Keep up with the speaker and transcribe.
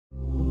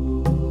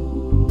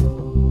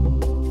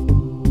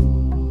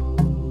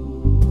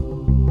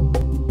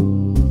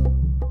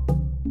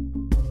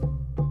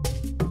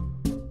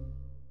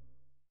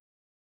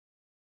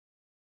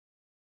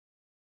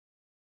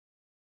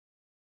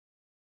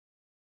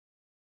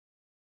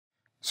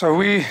So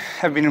we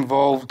have been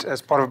involved as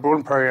part of a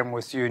broader program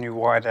with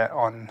UNU-WIDER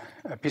on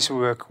a piece of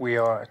work we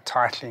are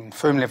titling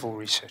firm-level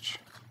research.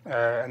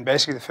 And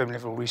basically the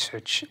firm-level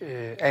research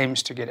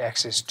aims to get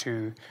access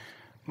to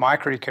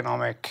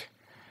microeconomic,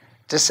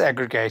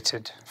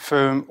 disaggregated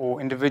firm or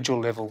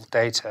individual level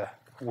data,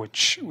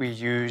 which we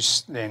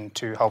use then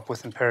to help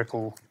with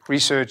empirical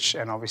research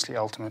and obviously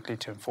ultimately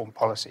to inform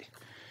policy.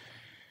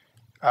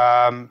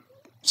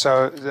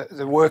 So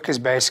the work is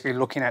basically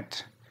looking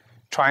at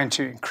trying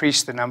to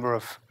increase the number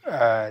of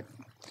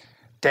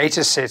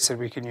data sets that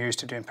we can use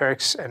to do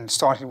empirics, and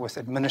starting with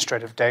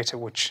administrative data,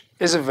 which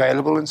is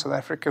available in South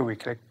Africa. We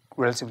collect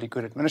relatively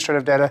good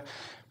administrative data,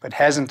 but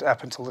hasn't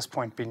up until this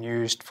point been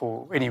used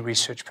for any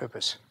research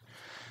purpose.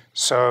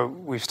 So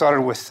we've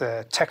started with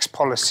tax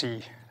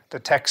policy, the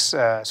tax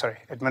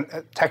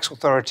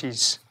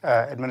authorities'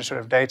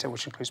 administrative data,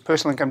 which includes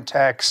personal income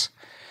tax,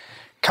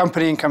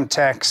 company income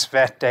tax,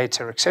 VAT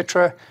data,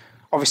 etc.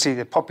 Obviously,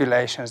 the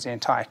population is the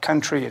entire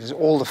country. It is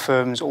all the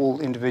firms, all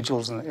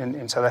individuals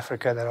in South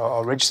Africa that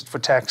are registered for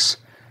tax.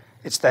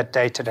 It's that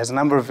data. It has a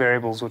number of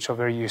variables which are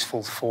very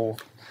useful for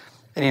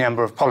any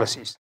number of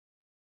policies.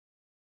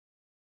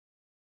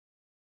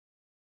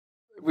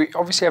 We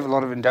obviously have a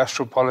lot of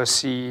industrial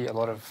policy, a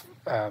lot of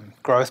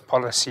growth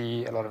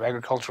policy, a lot of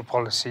agricultural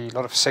policy, a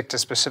lot of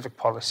sector-specific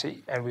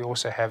policy, and we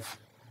also have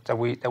that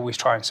we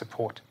try and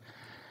support.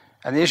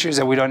 And the issue is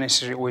that we don't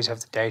necessarily always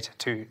have the data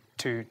to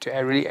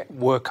really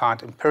work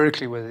out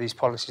empirically whether these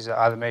policies are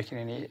either making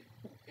any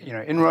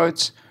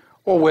inroads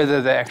or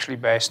whether they're actually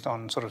based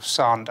on sort of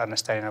sound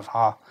understanding of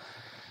how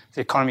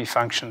the economy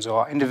functions,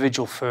 or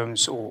individual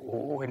firms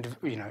or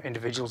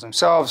individuals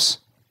themselves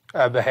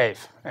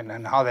behave,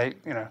 and how they,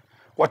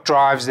 what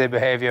drives their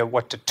behavior,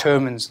 what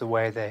determines the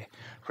way they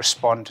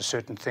respond to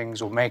certain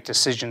things or make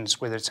decisions,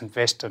 whether it's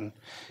investment,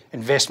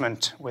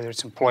 whether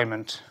it's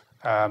employment,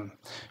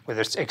 whether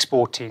it's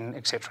exporting,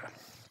 etc.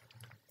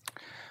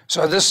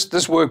 So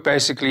this work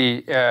basically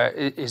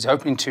is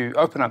hoping to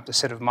open up the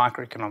set of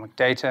microeconomic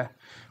data,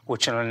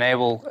 which will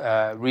enable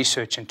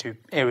research into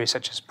areas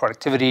such as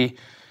productivity,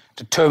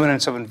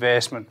 determinants of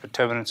investment,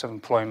 determinants of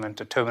employment,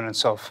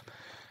 determinants of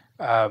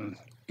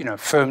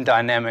firm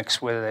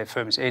dynamics, whether their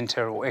firms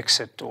enter or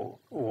exit,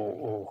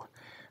 or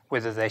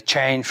whether they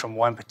change from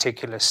one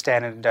particular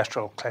standard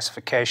industrial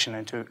classification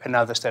into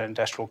another standard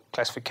industrial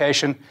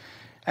classification.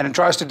 And it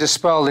tries to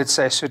dispel, let's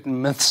say,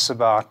 certain myths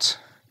about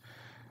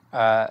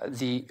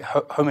the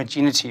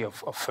homogeneity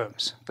of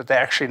firms, that they're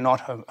actually not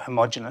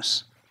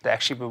homogeneous. They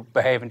actually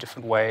behave in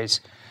different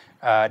ways,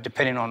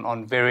 depending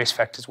on various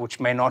factors which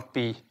may not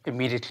be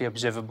immediately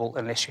observable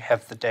unless you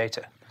have the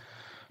data.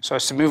 So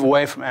it's to move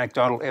away from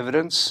anecdotal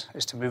evidence,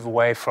 is to move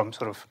away from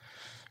sort of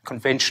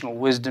conventional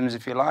wisdoms,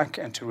 if you like,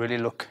 and to really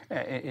look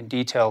in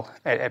detail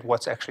at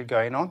what's actually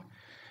going on.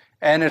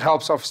 And it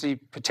helps, obviously,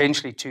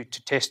 potentially to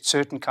test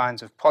certain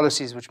kinds of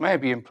policies which may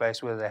be in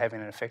place, whether they're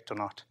having an effect or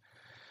not.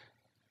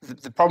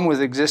 The problem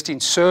with existing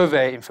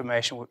survey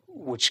information,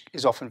 which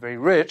is often very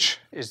rich,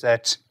 is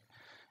that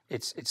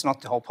it's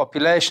not the whole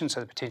population, so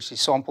there are potentially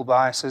sample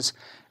biases,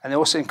 and there are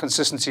also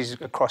inconsistencies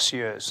across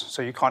years.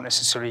 So you can't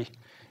necessarily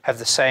have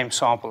the same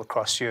sample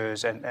across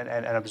years and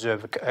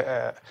observe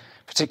a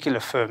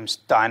particular firm's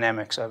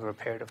dynamics over a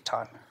period of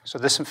time. So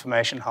this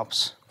information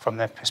helps from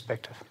that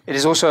perspective. It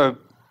is also,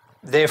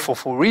 therefore,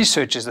 for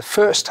researchers, the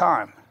first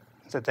time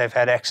that they've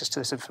had access to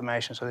this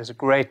information, so there's a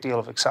great deal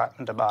of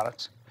excitement about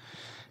it.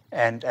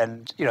 And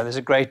there's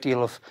a great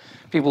deal of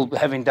people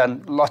having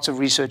done lots of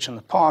research in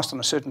the past on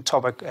a certain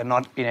topic and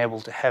not being able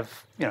to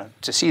have,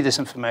 to see this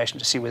information,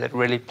 to see whether it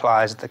really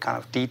applies at the kind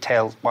of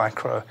detailed,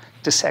 micro,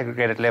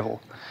 disaggregated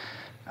level.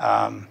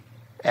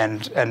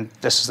 And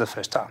this is the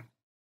first time.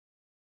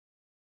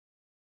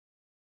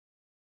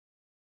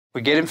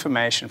 We get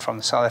information from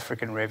the South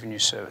African Revenue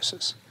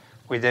Services.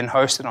 We then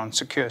host it on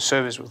secure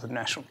servers with the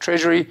National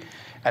Treasury,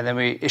 and then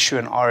we issue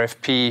an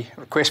RFP,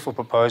 request for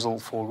proposal,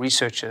 for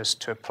researchers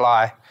to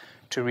apply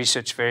to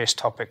research various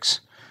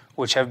topics,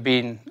 which have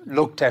been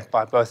looked at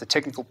by both the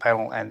technical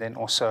panel and then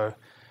also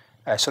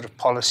a sort of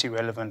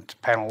policy-relevant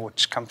panel,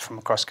 which comes from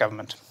across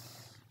government.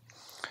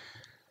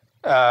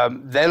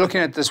 They're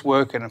looking at this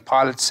work in a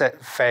pilot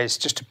phase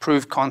just to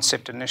prove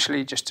concept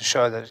initially, just to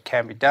show that it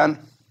can be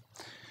done.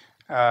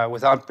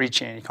 Without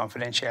breaching any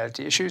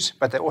confidentiality issues,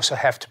 but they also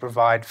have to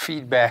provide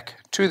feedback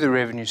to the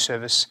Revenue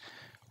Service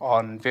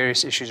on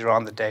various issues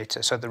around the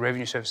data, so the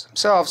Revenue Service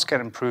themselves can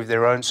improve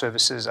their own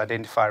services,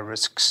 identify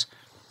risks,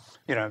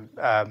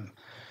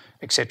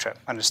 etc.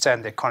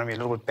 Understand the economy a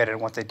little bit better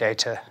and what their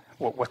data,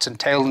 what's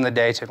entailed in the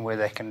data, and where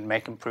they can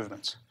make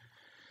improvements.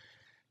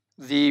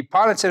 The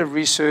pilot set of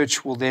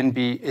research will then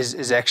be,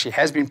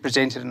 has been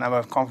presented at a number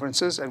of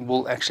conferences and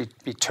will actually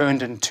be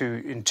turned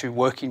into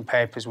working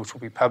papers which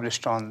will be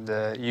published on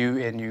the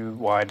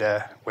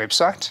UNU-WIDER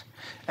website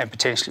and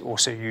potentially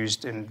also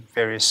used in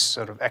various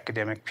sort of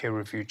academic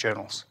peer-reviewed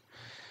journals.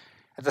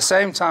 At the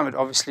same time, it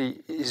obviously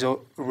is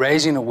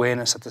raising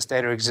awareness that this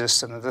data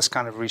exists and that this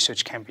kind of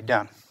research can be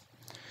done.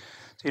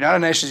 The United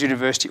Nations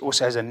University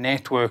also has a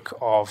network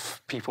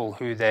of people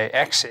who they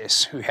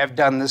access who have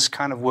done this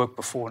kind of work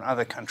before in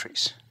other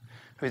countries,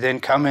 who then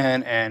come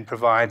in and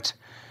provide,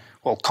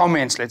 well,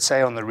 comments, let's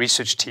say, on the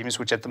research teams,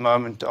 which at the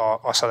moment are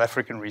South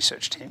African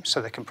research teams.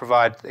 So they can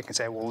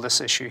say, well, this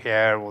issue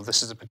here, or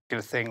this is a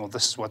particular thing, or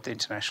this is what the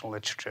international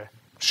literature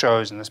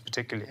shows in this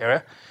particular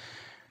area.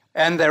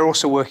 And they're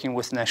also working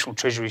with National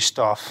Treasury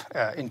staff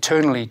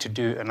internally to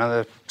do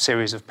another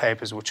series of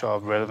papers which are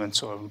of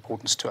relevance or of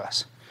importance to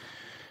us,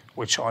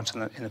 which aren't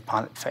in the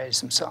pilot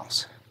phase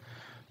themselves.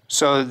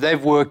 So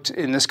they've worked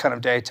in this kind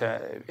of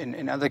data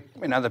in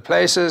other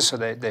places, so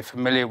they're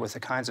familiar with the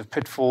kinds of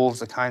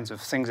pitfalls, the kinds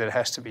of things that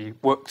has to be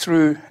worked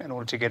through in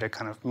order to get a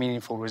kind of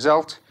meaningful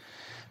result.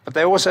 But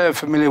they're also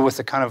familiar with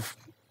the kind of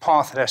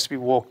path that has to be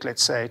walked,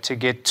 let's say, to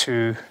get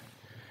to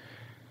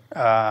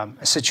a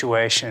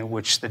situation in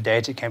which the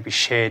data can be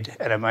shared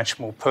at a much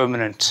more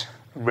permanent,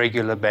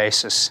 regular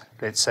basis,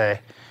 let's say,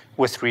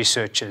 with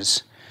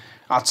researchers,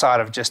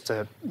 outside of just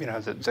the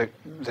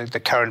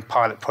current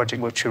pilot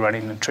project which we're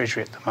running in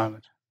Treasury at the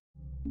moment.